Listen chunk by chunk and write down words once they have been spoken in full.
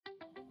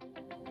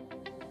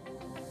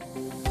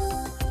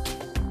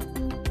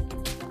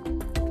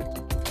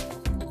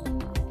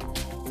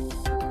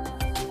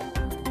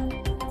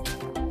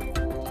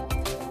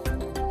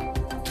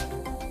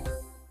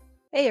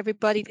Hey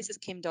everybody, this is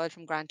Kim Doyle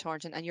from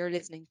Thornton, and you're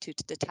listening to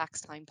the Tax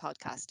Time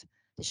podcast,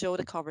 the show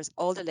that covers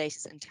all the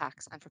latest in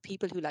tax and for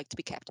people who like to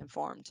be kept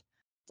informed.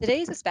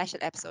 Today is a special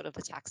episode of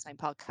the Tax Time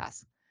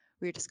podcast.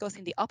 We're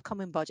discussing the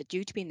upcoming budget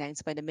due to be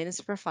announced by the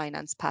Minister for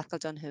Finance, Pascal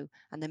Donoghue,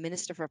 and the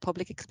Minister for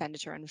Public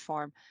Expenditure and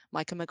Reform,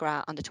 Michael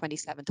McGrath, on the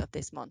 27th of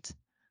this month.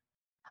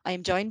 I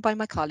am joined by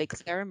my colleague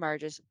Sarah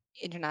Murders,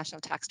 International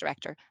Tax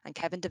Director, and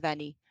Kevin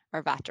Devaney,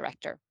 our VAT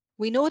Director.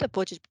 We know that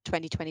Budget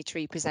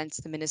 2023 presents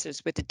the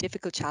ministers with the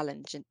difficult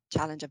challenge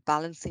of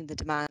balancing the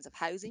demands of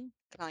housing,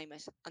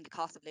 climate, and the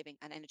cost of living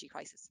and energy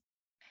crisis.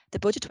 The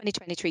Budget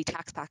 2023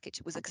 tax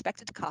package was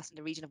expected to cost in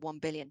the region of 1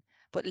 billion,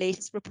 but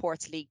latest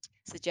reports leaked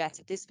suggest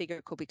that this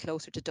figure could be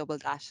closer to double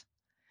that.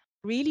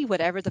 Really,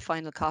 whatever the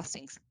final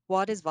costings,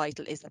 what is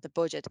vital is that the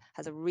budget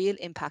has a real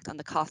impact on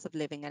the cost of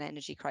living and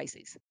energy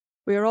crises.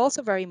 We are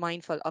also very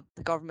mindful of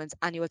the government's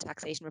annual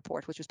taxation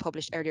report, which was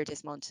published earlier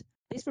this month.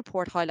 This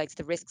report highlights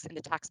the risks in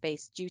the tax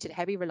base due to the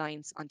heavy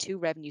reliance on two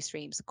revenue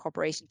streams,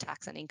 corporation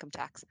tax and income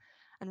tax,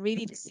 and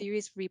really the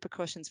serious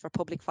repercussions for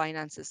public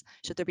finances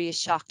should there be a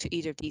shock to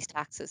either of these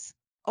taxes.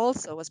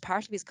 Also, as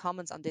part of his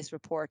comments on this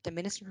report, the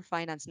Minister for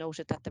Finance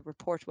noted that the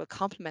report will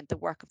complement the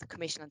work of the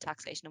Commission on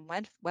Taxation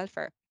and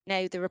Welfare.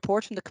 Now, the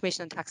report from the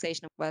Commission on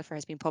Taxation and Welfare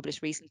has been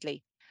published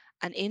recently,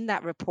 and in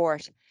that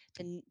report,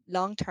 the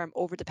long-term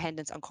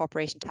overdependence on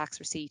corporation tax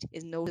receipt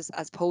is noticed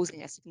as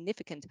posing a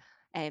significant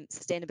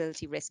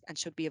sustainability risk and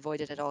should be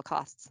avoided at all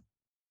costs.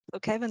 So,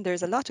 Kevin,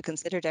 there's a lot to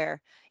consider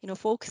there.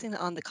 Focusing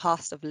on the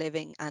cost of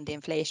living and the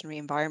inflationary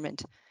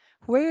environment,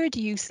 where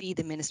do you see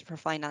the Minister for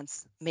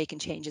Finance making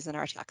changes in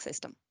our tax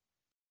system?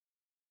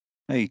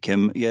 Hey,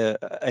 Kim. Yeah,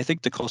 I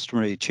think the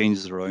customary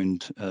changes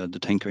around the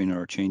tinkering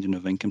or changing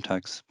of income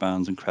tax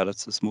bans and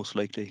credits is most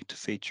likely to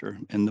feature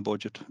in the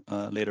budget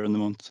later in the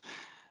month.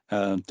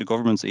 The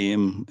government's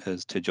aim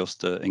is to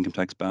adjust the income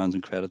tax bans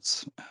and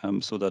credits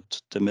so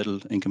that the middle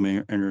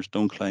income earners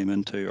don't climb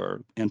into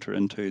or enter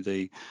into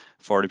the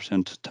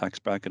 40% tax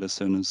bracket as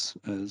soon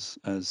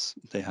as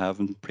they have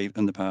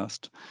in the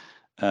past.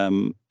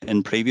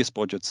 In previous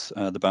budgets,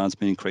 the ban's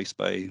been increased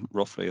by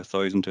roughly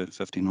 1,000 to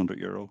 1,500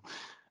 euro,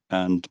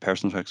 and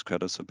personal tax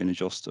credits have been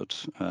adjusted,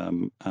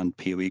 and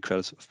POE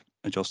credits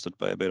adjusted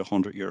by about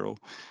 100 euro.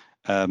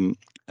 Um,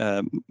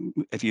 um,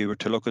 if you were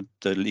to look at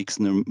the leaks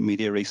in the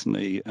media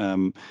recently,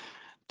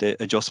 the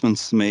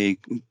adjustments may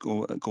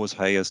go as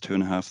high as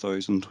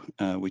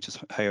 2,500, which is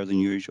higher than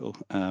usual,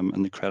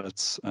 and the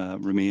credits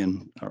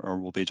remain or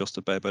will be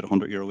adjusted by about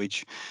 100 euro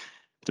each.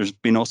 There's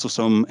been also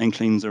some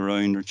inklings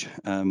around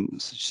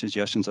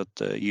suggestions that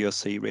the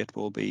USC rate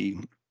will be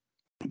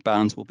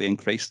bans will be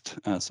increased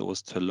so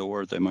as to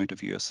lower the amount of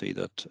USC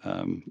that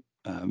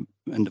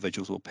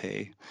individuals will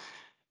pay.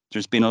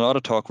 There's been a lot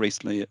of talk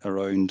recently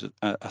around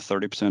a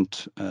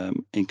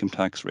 30% income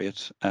tax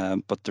rate,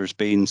 but there's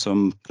been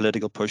some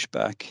political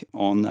pushback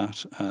on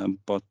that.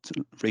 But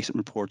recent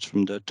reports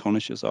from the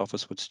Taoiseach's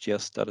office would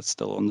suggest that it's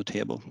still on the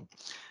table.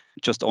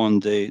 Just on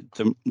the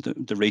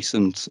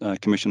recent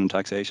Commission on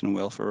Taxation and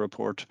Welfare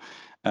report,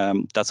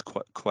 that's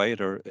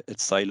quiet, or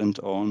it's silent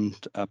on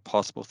a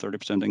possible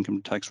 30%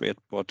 income tax rate,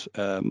 but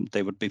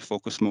they would be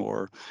focused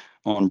more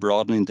on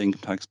broadening the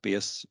income tax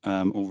base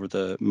over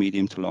the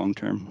medium to long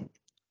term.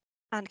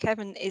 And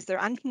Kevin, is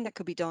there anything that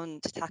could be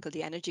done to tackle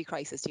the energy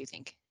crisis, do you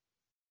think?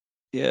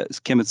 Yeah,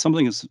 Kim, it's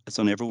something it's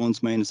on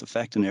everyone's mind. It's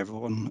affecting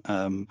everyone.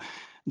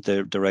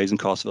 The rising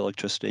cost of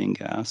electricity and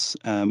gas.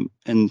 In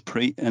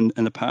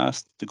the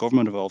past, the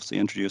government have obviously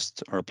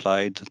introduced or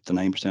applied the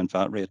 9%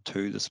 VAT rate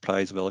to the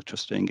supplies of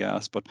electricity and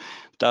gas, but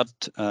that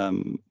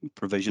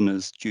provision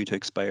is due to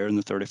expire on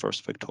the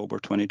 31st of October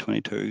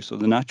 2022. So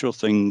the natural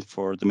thing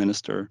for the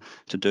minister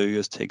to do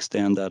is to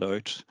extend that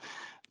out.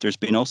 There's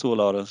been also a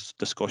lot of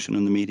discussion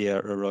in the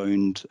media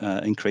around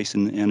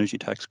increasing energy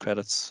tax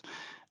credits,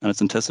 and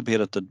it's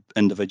anticipated that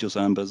individuals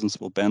and business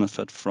will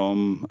benefit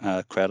from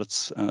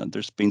credits.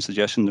 There's been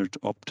suggestion there's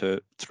up to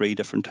three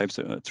different types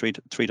of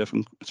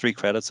three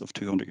credits of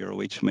 200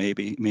 euro each,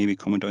 maybe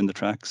coming down the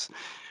tracks.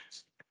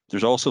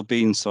 There's also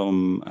been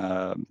some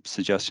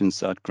suggestions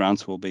that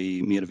grants will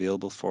be made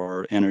available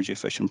for energy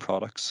efficient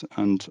products.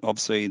 And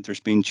obviously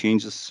there's been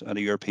changes at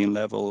a European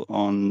level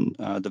on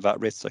the VAT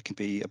rates that can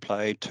be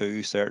applied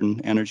to certain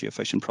energy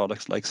efficient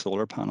products like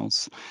solar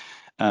panels.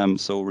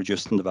 So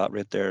reducing the VAT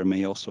rate there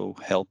may also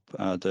help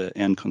the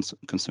end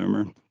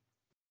consumer.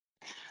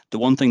 The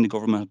one thing the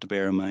government have to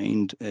bear in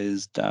mind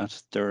is that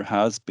there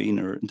has been,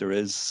 or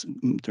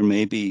there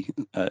may be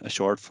a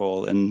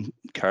shortfall in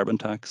carbon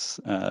tax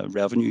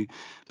revenue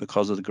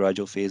because of the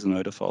gradual phasing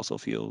out of fossil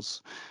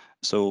fuels.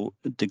 So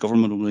the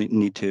government will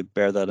need to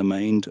bear that in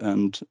mind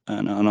and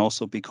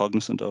also be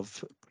cognizant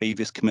of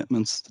previous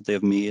commitments that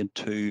they've made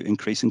to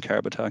increasing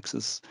carbon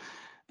taxes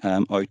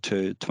out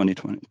to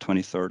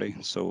 2030.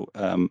 So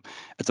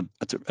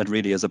it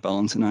really is a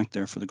balancing act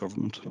there for the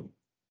government.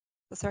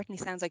 It certainly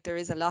sounds like there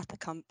is a lot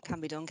that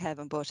can be done,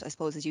 Kevin, but I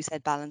suppose, as you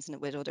said, balancing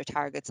it with other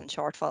targets and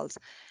shortfalls.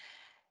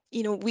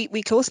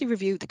 We closely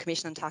reviewed the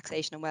Commission on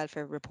Taxation and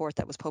Welfare report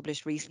that was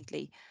published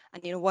recently.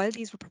 And, while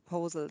these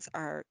proposals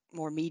are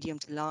more medium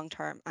to long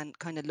term and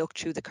kind of look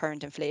through the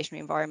current inflationary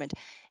environment,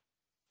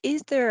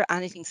 is there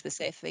anything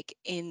specific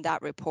in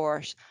that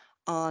report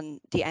on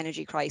the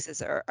energy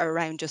crisis or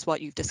around just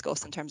what you've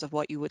discussed in terms of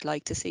what you would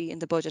like to see in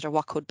the budget or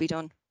what could be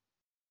done?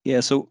 Yeah,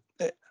 so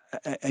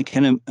I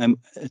kind of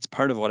it's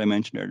part of what I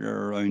mentioned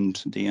earlier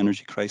around the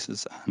energy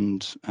crisis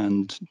and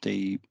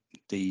the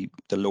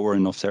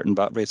lowering of certain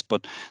VAT rates.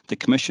 But the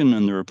Commission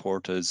in the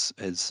report is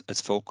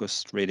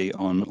focused really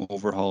on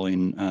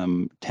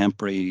overhauling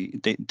temporary.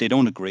 They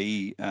don't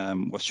agree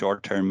with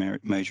short-term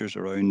measures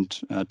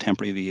around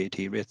temporary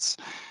VAT rates,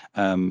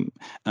 and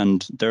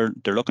they're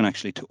looking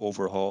actually to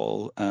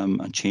overhaul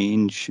and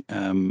change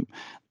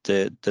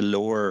the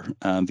lower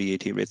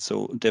VAT rates.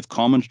 So they've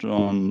commented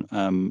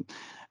on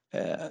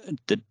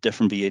the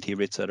different VAT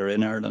rates that are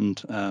in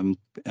Ireland, and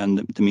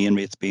the main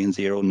rates being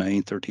 0,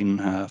 9,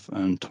 13.5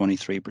 and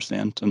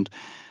 23%. And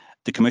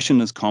the Commission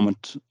has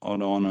commented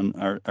on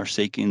and are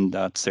seeking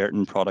that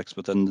certain products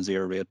within the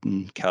zero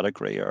rating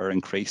category are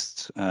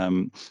increased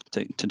to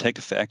take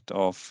effect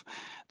of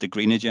the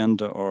green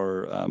agenda,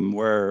 or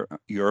where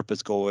Europe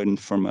is going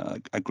from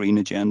a green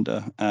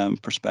agenda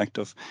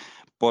perspective.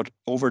 But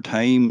over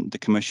time, the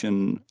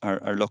Commission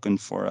are looking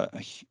for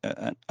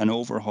an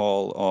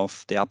overhaul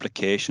of the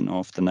application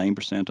of the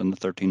 9% and the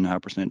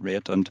 13.5%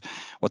 rate. And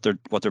what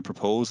they're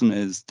proposing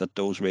is that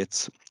those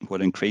rates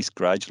would increase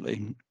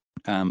gradually,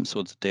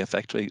 so that they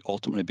effectively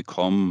ultimately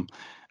become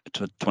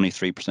to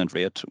 23%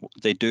 rate.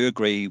 They do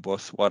agree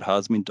with what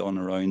has been done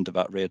around the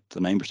VAT rate, the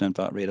 9%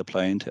 VAT rate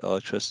applying to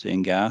electricity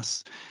and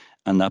gas,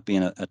 and that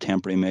being a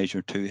temporary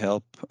measure to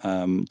help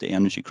the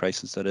energy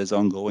crisis that is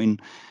ongoing.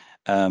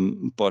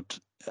 But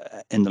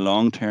in the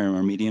long term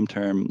or medium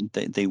term,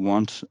 they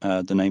want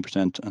the 9%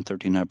 and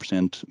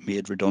 13.5%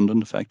 made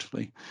redundant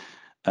effectively.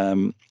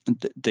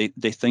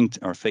 They think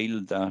or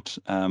feel that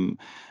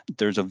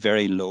there's a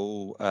very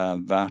low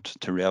VAT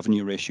to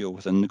revenue ratio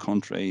within the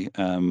country,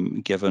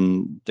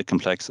 given the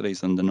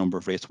complexities and the number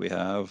of rates we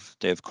have.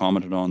 They've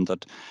commented on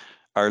that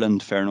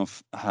Ireland, fair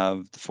enough,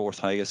 have the fourth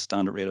highest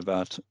standard rate of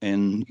VAT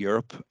in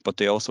Europe, but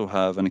they also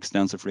have an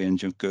extensive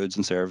range of goods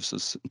and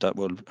services that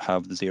will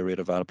have the zero rate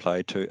of VAT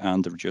applied to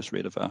and the reduced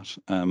rate of VAT.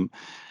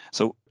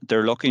 So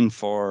they're looking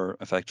for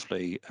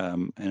effectively,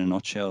 in a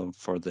nutshell,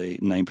 for the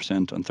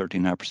 9% and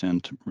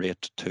 13.5%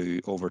 rate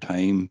to over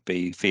time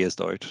be phased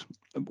out,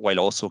 while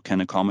also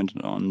kind of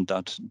commenting on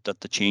that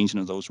the changing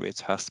of those rates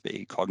has to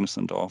be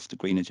cognizant of the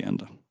green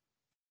agenda.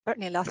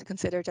 Certainly a lot to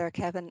consider there,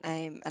 Kevin,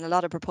 and a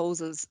lot of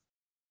proposals,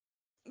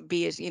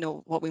 be it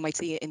what we might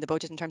see in the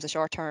budget in terms of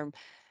short-term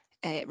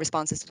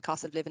responses to the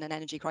cost of living and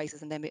energy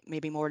crisis, and then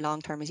maybe more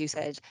long-term, as you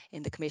said,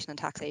 in the Commission on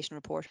Taxation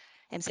report.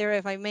 Sarah,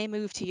 if I may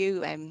move to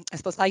you, I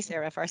suppose, hi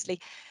Sarah, firstly.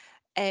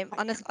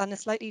 On a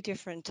slightly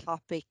different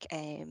topic,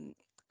 I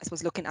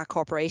suppose looking at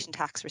corporation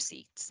tax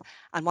receipts,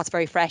 and what's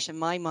very fresh in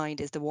my mind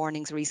is the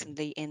warnings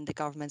recently in the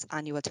government's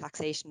annual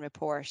taxation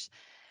report.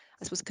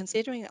 I suppose,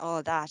 considering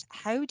all that,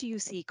 how do you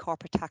see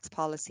corporate tax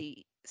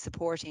policy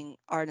supporting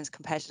Ireland's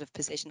competitive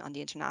position on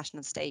the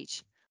international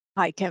stage?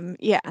 Hi, Kim.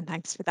 Yeah, and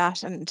thanks for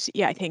that. And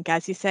yeah, I think,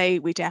 as you say,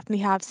 we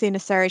definitely have seen a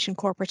surge in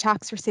corporate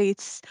tax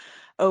receipts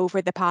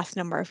over the past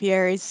number of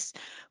years.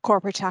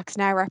 Corporate tax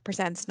now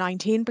represents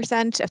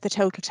 19% of the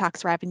total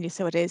tax revenue,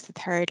 so it is the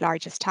third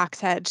largest tax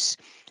head.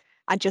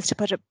 And just to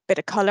put a bit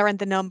of colour in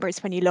the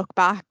numbers, when you look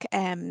back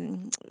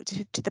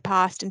to the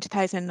past, in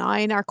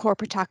 2009, our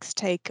corporate tax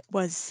take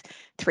was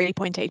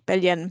 3.8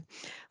 billion,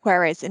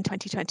 whereas in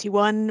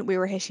 2021, we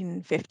were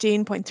hitting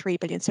 15.3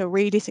 billion, so a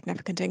really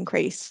significant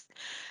increase.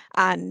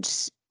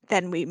 And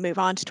then we move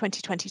on to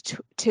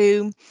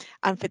 2022,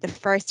 and for the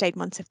first 8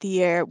 months of the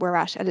year, we're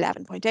at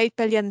 11.8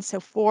 billion, so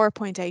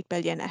 4.8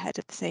 billion ahead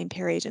of the same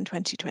period in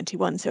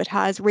 2021. So it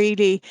has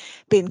really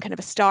been kind of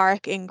a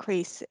stark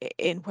increase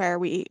in where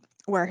we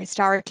were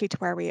historically to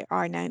where we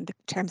are now in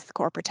terms of the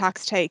corporate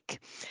tax take.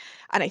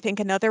 And I think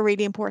another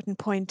really important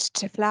point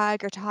to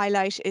flag or to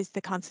highlight is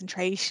the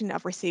concentration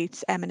of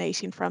receipts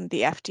emanating from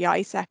the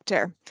FDI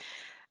sector.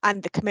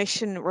 And the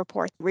Commission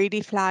report really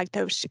flagged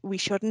that we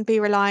shouldn't be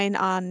relying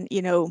on,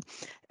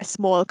 a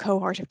small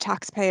cohort of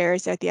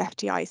taxpayers or the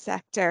FDI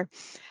sector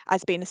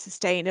as being a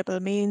sustainable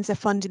means of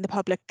funding the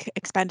public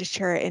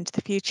expenditure into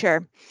the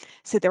future.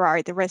 So there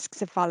are the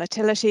risks of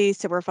volatility.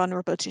 So we're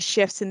vulnerable to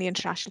shifts in the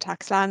international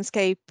tax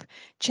landscape,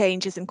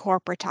 changes in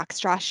corporate tax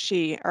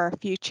strategy, or a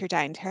future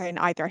downturn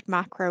either at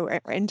macro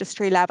or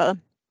industry level.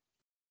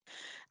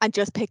 And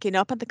just picking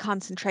up on the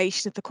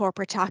concentration of the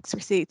corporate tax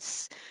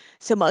receipts.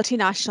 So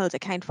multinationals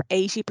account for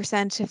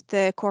 80% of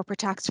the corporate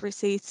tax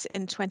receipts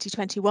in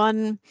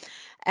 2021.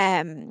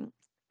 And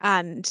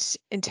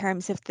in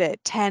terms of the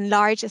 10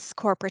 largest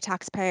corporate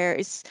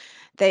taxpayers,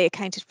 they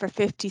accounted for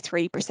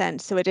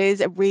 53%. So it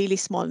is a really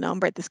small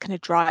number that's kind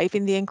of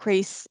driving the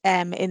increase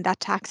in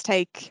that tax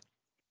take.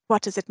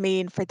 what does it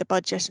mean for the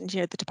budget and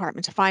the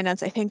Department of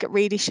Finance? I think it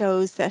really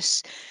shows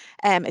that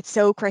it's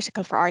so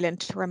critical for Ireland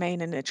to remain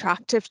an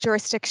attractive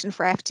jurisdiction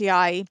for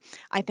FDI.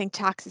 I think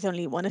tax is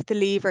only one of the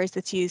levers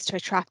that's used to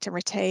attract and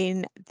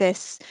retain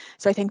this.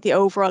 So I think the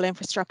overall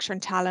infrastructure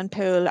and talent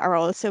pool are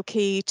also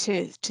key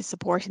to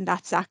supporting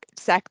that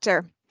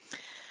sector.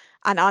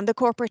 And on the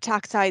corporate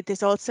tax side,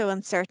 there's also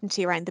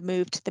uncertainty around the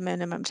move to the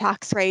minimum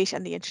tax rate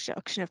and the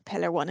introduction of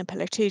Pillar 1 and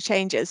Pillar 2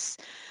 changes.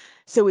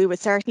 So we would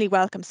certainly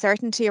welcome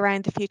certainty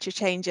around the future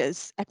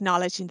changes,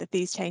 acknowledging that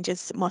these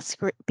changes must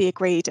be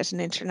agreed at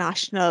an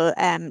international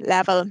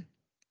level.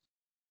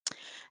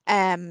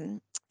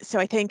 So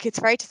I think it's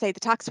fair to say the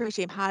tax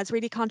regime has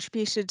really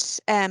contributed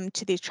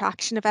to the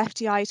attraction of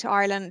FDI to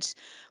Ireland,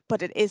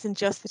 but it isn't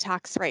just the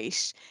tax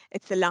rate.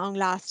 It's the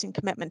long-lasting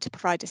commitment to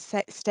provide a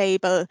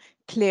stable,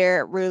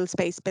 clear,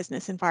 rules-based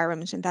business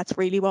environment, and that's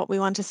really what we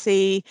want to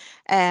see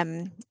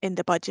in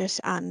the budget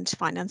and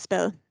finance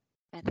bill.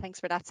 And thanks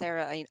for that,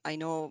 Sarah. I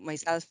know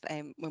myself,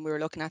 when we were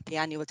looking at the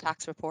annual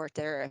tax report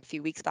there a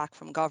few weeks back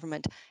from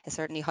government, it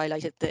certainly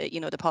highlighted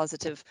the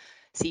positive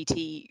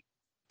CT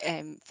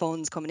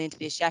funds coming into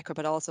the exchequer,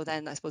 but also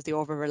then I suppose the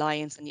over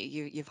reliance, and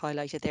you've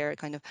highlighted there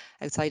kind of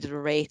outside of the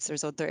rates,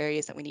 there's other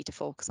areas that we need to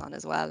focus on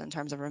as well in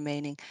terms of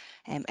remaining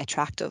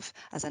attractive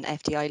as an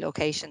FDI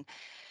location.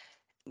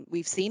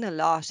 We've seen a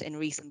lot in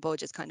recent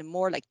budgets, kind of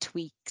more like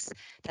tweaks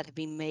that have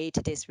been made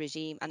to this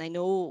regime. And I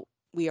know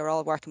we are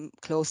all working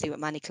closely with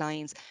many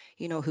clients,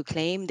 who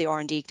claim the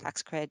R&D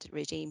tax credit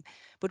regime.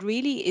 But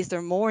really, is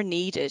there more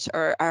needed,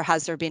 or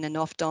has there been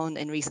enough done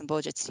in recent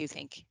budgets, do you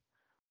think?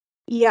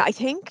 Yeah, I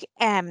think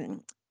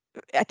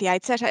at the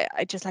outset,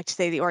 I'd just like to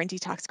say the R&D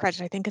tax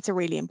credit, I think it's a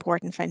really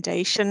important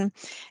foundation.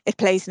 It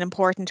plays an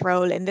important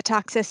role in the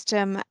tax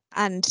system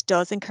and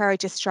does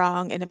encourage a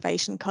strong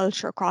innovation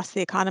culture across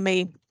the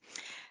economy.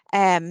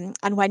 And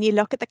when you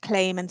look at the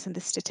claimants and the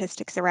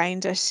statistics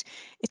around it,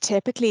 it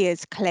typically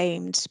is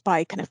claimed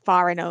by kind of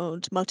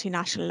foreign-owned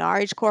multinational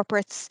large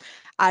corporates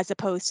as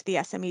opposed to the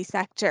SME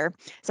sector.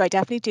 So I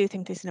definitely do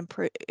think there's an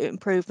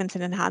improvements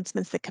and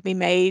enhancements that can be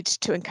made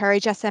to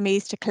encourage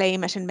SMEs to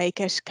claim it and make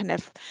it kind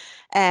of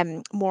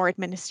more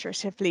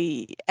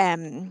administratively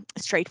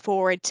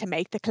straightforward to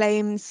make the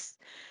claims.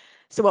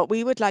 So what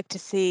we would like to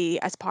see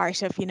as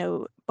part of,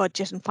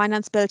 budget and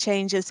finance bill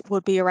changes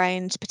would be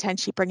around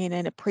potentially bringing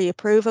in a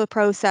pre-approval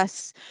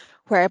process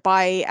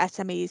whereby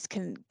SMEs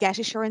can get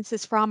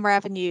assurances from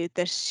revenue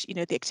that,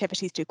 the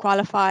activities do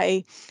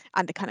qualify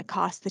and the kind of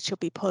costs that should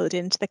be pulled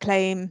into the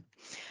claim.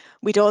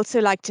 We'd also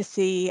like to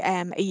see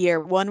a year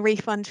one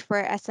refund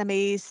for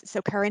SMEs.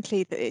 So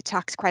currently the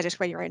tax credit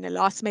where you're in a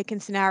loss-making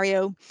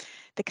scenario,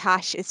 the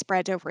cash is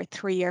spread over a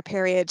 3-year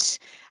period.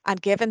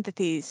 And given that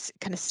these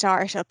kind of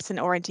startups and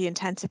R&D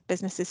intensive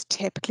businesses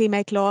typically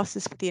make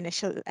losses for the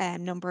initial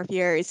number of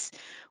years,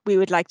 we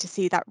would like to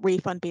see that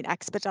refund being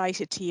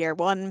expedited to year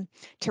one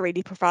to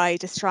really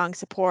provide a strong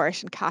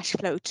support and cash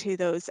flow to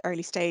those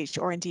early stage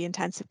R&D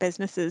intensive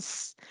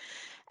businesses.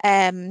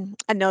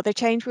 Another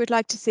change we would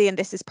like to see, and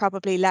this is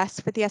probably less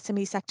for the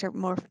SME sector,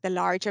 more for the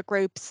larger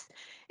groups,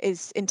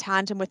 is in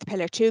tandem with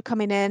Pillar 2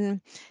 coming in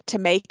to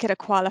make it a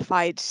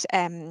qualified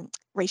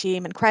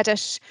regime and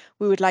credit.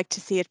 We would like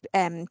to see it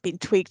being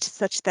tweaked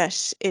such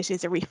that it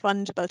is a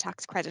refundable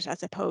tax credit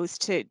as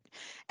opposed to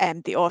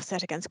the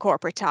offset against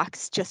corporate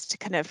tax, just to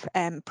kind of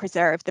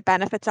preserve the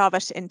benefits of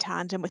it in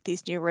tandem with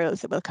these new rules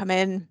that will come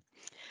in.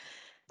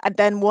 And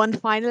then one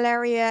final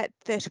area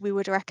that we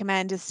would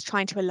recommend is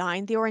trying to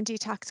align the R&D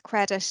tax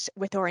credit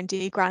with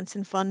R&D grants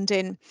and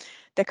funding.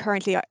 There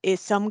currently is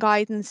some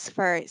guidance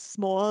for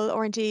small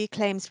R&D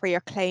claims where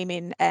you're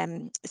claiming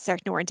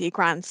certain R&D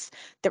grants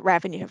that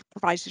Revenue have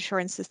provided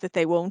assurances that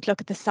they won't look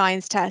at the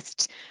science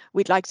test.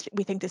 We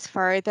think there's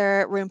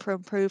further room for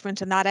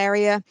improvement in that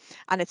area,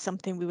 and it's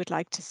something we would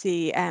like to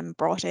see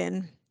brought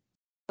in.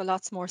 So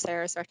lots more,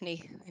 Sarah,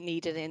 certainly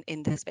needed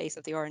in the space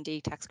of the R&D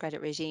tax credit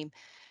regime.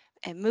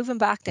 And moving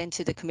back then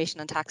to the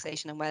Commission on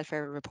Taxation and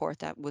Welfare report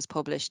that was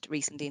published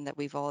recently and that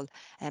we've all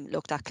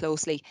looked at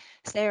closely.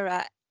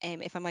 Sarah,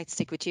 if I might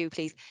stick with you,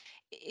 please.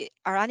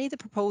 Are any of the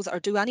proposals, or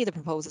do any of the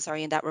proposals,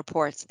 in that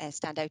report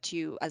stand out to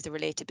you as they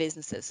relate to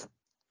businesses?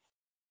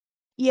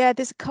 Yeah,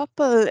 there's a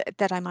couple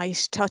that I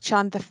might touch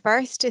on. The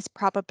first is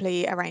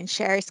probably around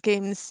share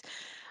schemes.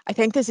 I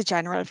think there's a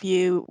general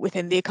view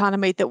within the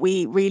economy that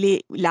we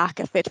really lack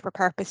a fit for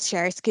purpose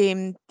share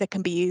scheme that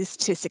can be used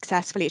to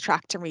successfully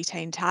attract and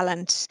retain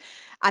talent.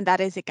 And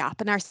that is a gap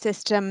in our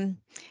system.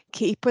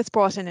 Keep was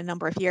brought in a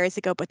number of years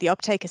ago, but the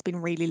uptake has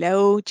been really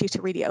low due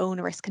to really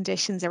onerous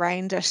conditions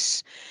around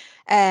it.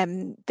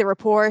 The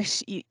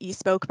report you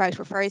spoke about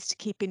refers to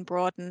Keep being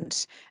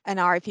broadened. In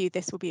our view,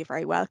 this will be a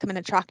very welcome and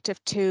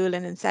attractive tool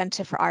and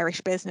incentive for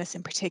Irish business,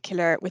 in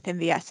particular within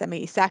the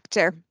SME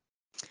sector.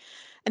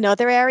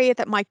 Another area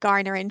that might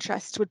garner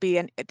interest would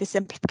be the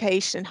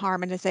simplification and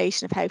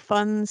harmonisation of how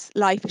funds,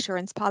 life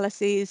assurance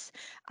policies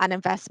and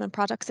investment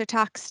products are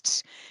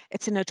taxed.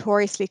 It's a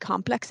notoriously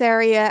complex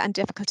area and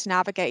difficult to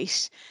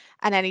navigate,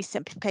 and any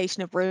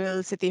simplification of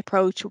rules of the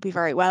approach will be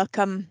very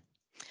welcome.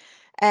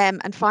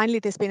 And finally,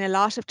 there's been a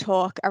lot of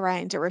talk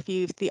around a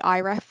review of the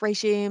IREF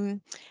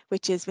regime,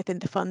 which is within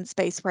the fund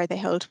space where they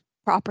hold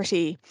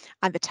property,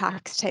 and the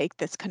tax take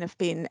that's kind of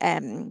been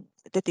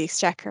that the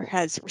Exchequer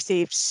has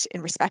received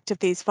in respect of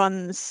these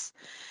funds.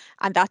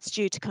 And that's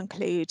due to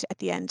conclude at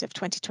the end of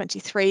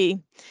 2023.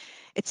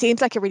 It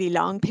seems like a really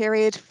long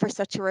period for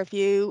such a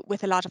review,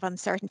 with a lot of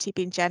uncertainty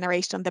being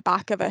generated on the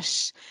back of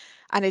it.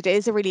 And it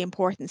is a really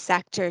important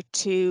sector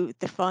to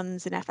the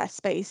funds and FS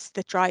space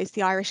that drives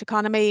the Irish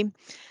economy.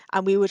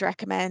 And we would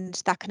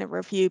recommend that kind of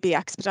review be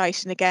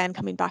expedited. And again,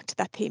 coming back to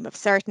that theme of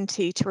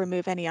certainty, to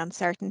remove any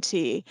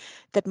uncertainty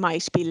that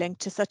might be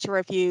linked to such a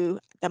review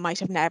that might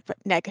have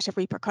negative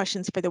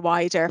repercussions for the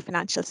wider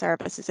financial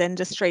services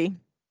industry.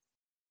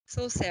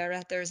 So,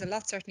 Sarah, there's a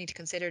lot certainly to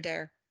consider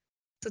there.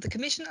 So the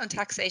Commission on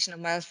Taxation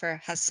and Welfare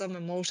has some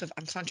emotive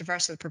and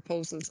controversial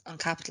proposals on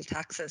capital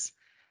taxes.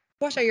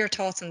 What are your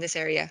thoughts on this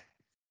area?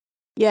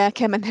 Yeah,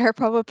 Kim, and they're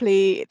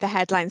probably the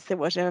headlines that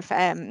would have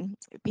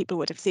people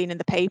would have seen in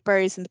the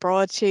papers and the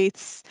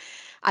broadsheets.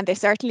 And there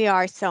certainly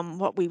are some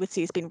what we would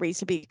see as being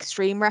reasonably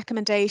extreme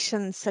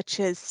recommendations, such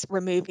as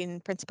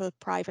removing principal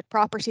private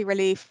property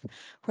relief,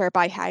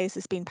 whereby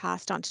houses being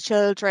passed on to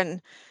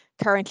children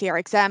currently are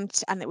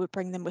exempt, and it would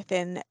bring them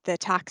within the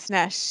tax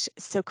net.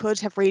 So could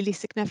have really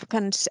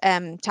significant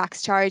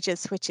tax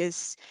charges, which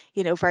is,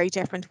 very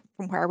different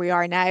from where we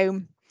are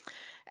now.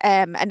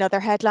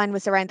 Another headline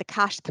was around the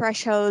cash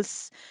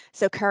thresholds.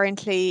 So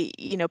currently,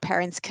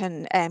 parents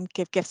can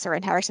give gifts or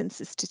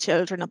inheritances to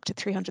children up to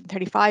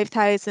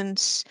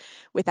 335,000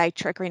 without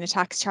triggering a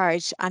tax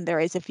charge, and there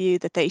is a view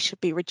that they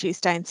should be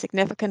reduced down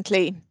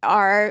significantly.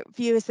 Our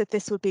view is that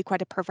this would be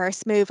quite a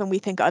perverse move, and we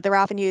think other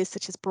avenues,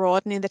 such as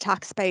broadening the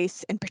tax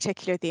base, in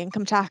particular the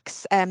income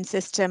tax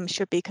system,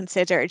 should be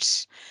considered.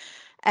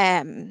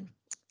 And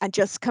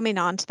just coming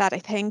on to that, I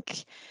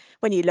think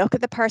when you look at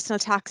the personal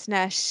tax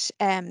net,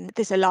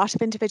 there's a lot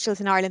of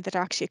individuals in Ireland that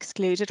are actually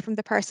excluded from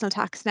the personal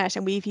tax net,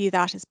 and we view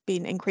that as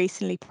being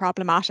increasingly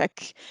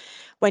problematic.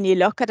 When you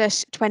look at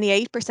it,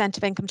 28%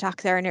 of income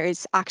tax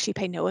earners actually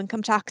pay no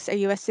income tax or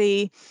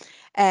USC.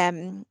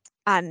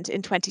 And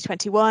in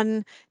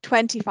 2021,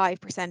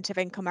 25% of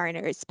income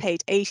earners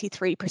paid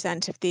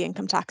 83% of the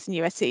income tax in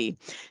USC.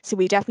 So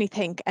we definitely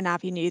think an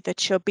avenue that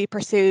should be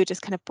pursued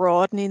is kind of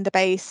broadening the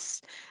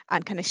base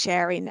and kind of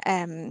sharing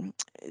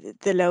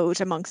the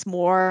load amongst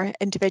more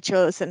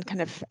individuals and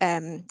kind of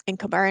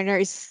income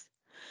earners.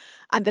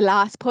 And the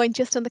last point,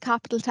 just on the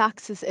capital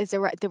taxes, is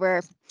there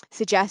were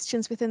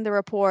suggestions within the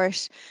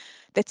report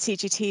that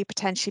CGT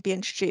potentially be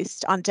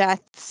introduced on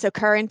death. So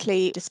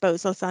currently,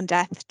 disposals on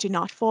death do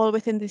not fall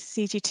within the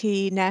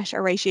CGT net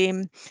or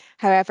regime.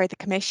 However, the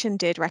Commission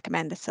did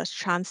recommend that such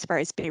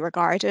transfers be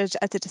regarded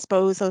as a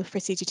disposal for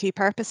CGT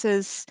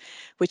purposes,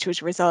 which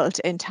would result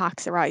in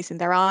tax arising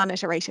thereon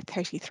at a rate of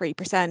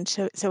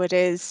 33%. So it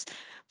is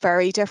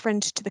very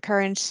different to the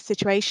current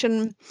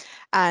situation,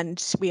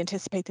 and we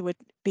anticipate there would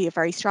be a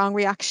very strong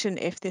reaction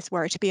if this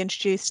were to be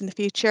introduced in the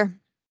future.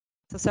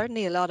 So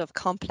certainly a lot of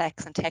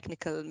complex and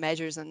technical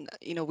measures, and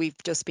we've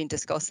just been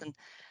discussing.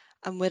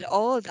 And with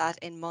all that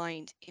in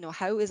mind,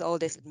 how is all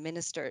this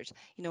administered?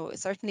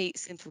 Certainly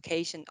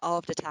simplification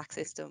of the tax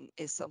system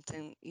is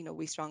something,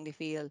 we strongly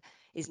feel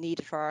is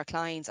needed for our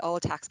clients, all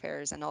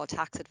taxpayers and all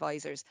tax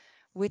advisors.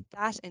 With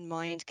that in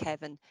mind,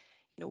 Kevin,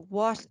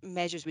 what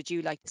measures would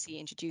you like to see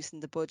introduced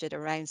in the budget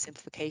around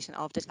simplification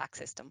of the tax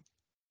system?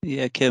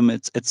 Yeah, Kim,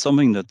 it's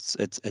something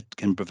it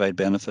can provide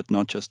benefit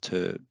not just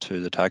to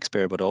the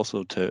taxpayer but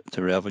also to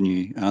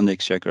revenue and the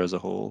Exchequer as a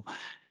whole.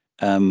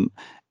 In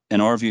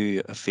our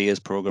view, a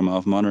phased programme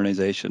of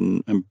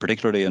modernisation, and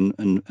particularly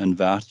in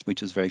VAT,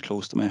 which is very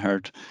close to my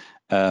heart,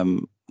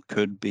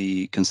 could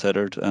be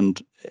considered.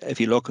 And if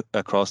you look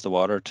across the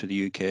water to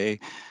the UK,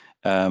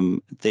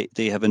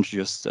 they have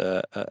introduced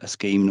a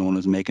scheme known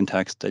as Making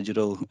Tax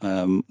Digital,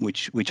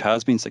 which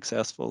has been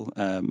successful.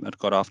 It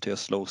got off to a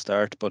slow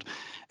start, but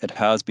it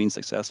has been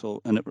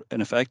successful, and it in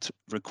effect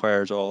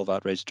requires all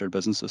VAT registered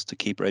businesses to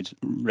keep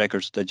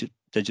records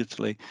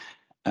digitally.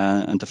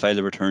 And to file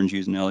the returns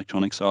using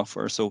electronic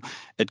software. So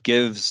it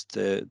gives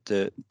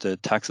the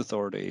tax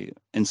authority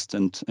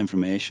instant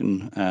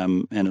information,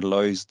 and it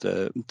allows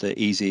the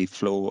easy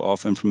flow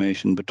of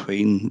information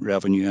between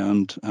revenue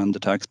and the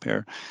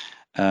taxpayer.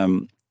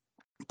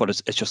 But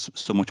it's just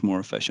so much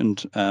more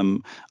efficient.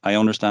 I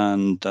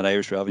understand that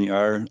Irish Revenue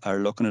are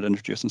looking at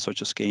introducing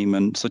such a scheme,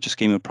 and such a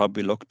scheme would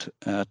probably looked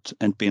at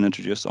being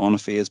introduced on a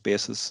phased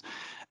basis,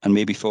 and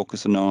maybe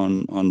focusing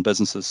on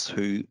businesses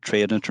who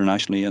trade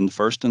internationally in the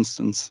first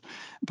instance,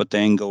 but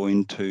then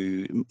going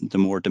to the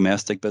more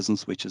domestic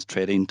business, which is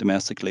trading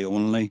domestically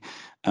only,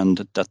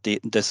 and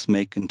this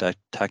Making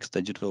Tax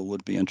Digital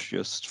would be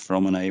introduced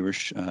from an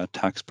Irish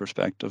tax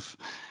perspective.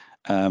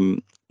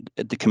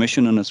 The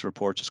Commission in its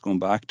report, just going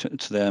back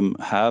to them,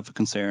 have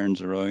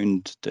concerns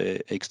around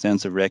the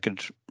extensive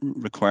record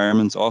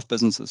requirements of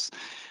businesses,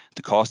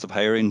 the cost of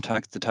hiring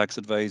the tax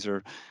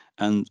advisor,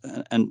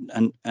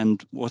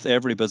 And with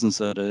every business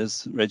that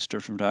is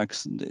registered for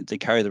tax, they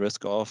carry the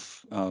risk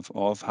of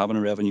having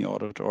a revenue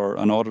audit or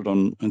an audit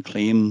on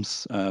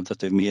claims that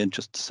they've made,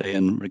 just say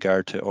in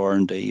regard to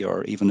R&D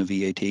or even a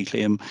VAT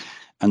claim.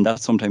 And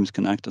that sometimes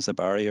can act as a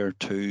barrier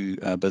to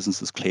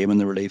businesses claiming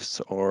the reliefs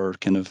or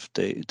kind of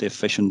the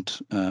efficient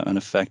and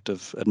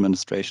effective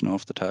administration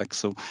of the tax.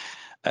 So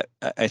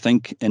I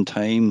think in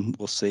time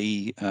we'll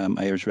see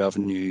Irish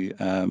Revenue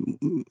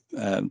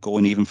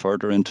going even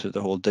further into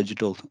the whole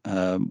digital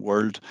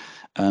world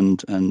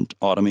and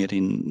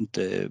automating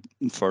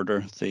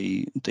further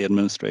the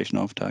administration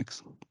of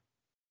tax.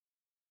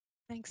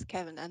 Thanks,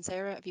 Kevin. And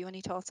Sarah, have you any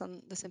thoughts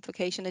on the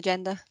simplification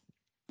agenda?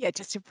 Yeah,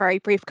 just a very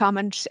brief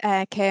comment,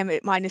 Kim.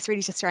 Mine is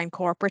really just around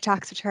corporate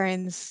tax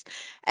returns.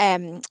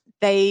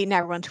 They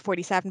now run to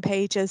 47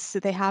 pages, so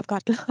they have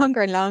got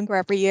longer and longer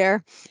every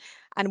year.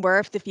 And we're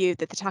of the view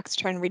that the tax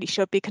return really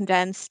should be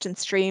condensed and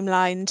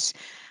streamlined.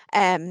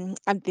 And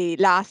the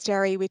last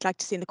area we'd like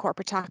to see in the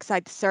corporate tax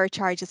side, the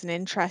surcharges and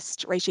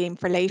interest regime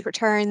for late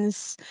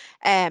returns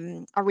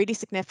are really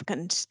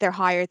significant. They're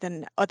higher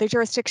than other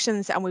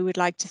jurisdictions, and we would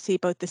like to see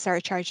both the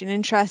surcharge and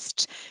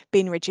interest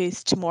being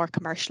reduced to more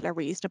commercial or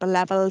reasonable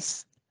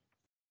levels.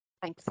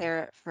 Thanks,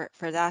 Sarah,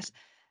 for that.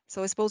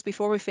 So I suppose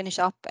before we finish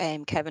up,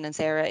 Kevin and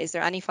Sarah, is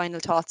there any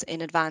final thoughts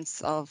in advance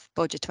of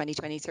Budget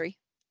 2023?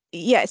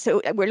 Yeah,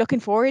 so we're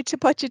looking forward to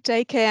Budget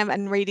Day, Kim,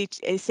 and really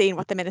seeing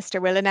what the Minister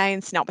will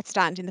announce,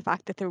 notwithstanding the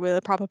fact that there will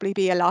probably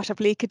be a lot of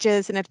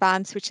leakages in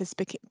advance, which has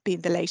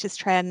been the latest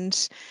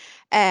trend.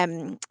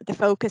 The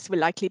focus will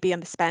likely be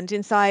on the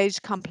spending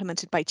side,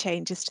 complemented by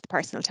changes to the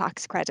personal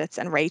tax credits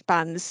and rate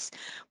bands.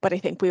 But I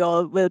think we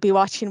all will be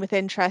watching with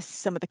interest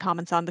some of the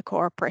comments on the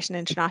corporate and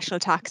international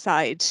tax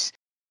side.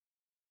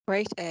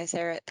 Great,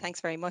 Sarah,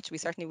 thanks very much. We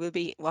certainly will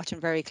be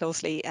watching very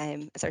closely,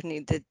 certainly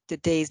the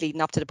days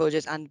leading up to the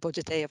budget and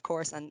Budget Day, of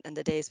course, and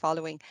the days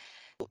following.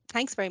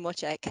 Thanks very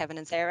much, Kevin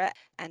and Sarah,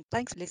 and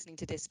thanks for listening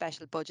to this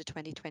special Budget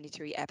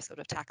 2023 episode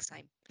of Tax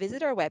Time.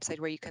 Visit our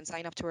website where you can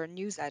sign up to our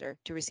newsletter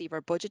to receive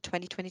our Budget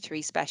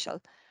 2023 special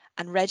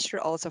and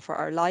register also for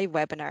our live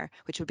webinar,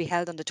 which will be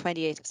held on the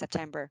 28th of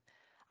September.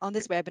 On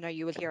this webinar,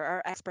 you will hear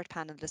our expert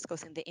panel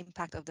discussing the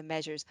impact of the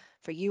measures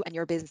for you and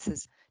your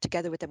businesses,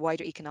 together with the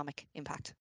wider economic impact.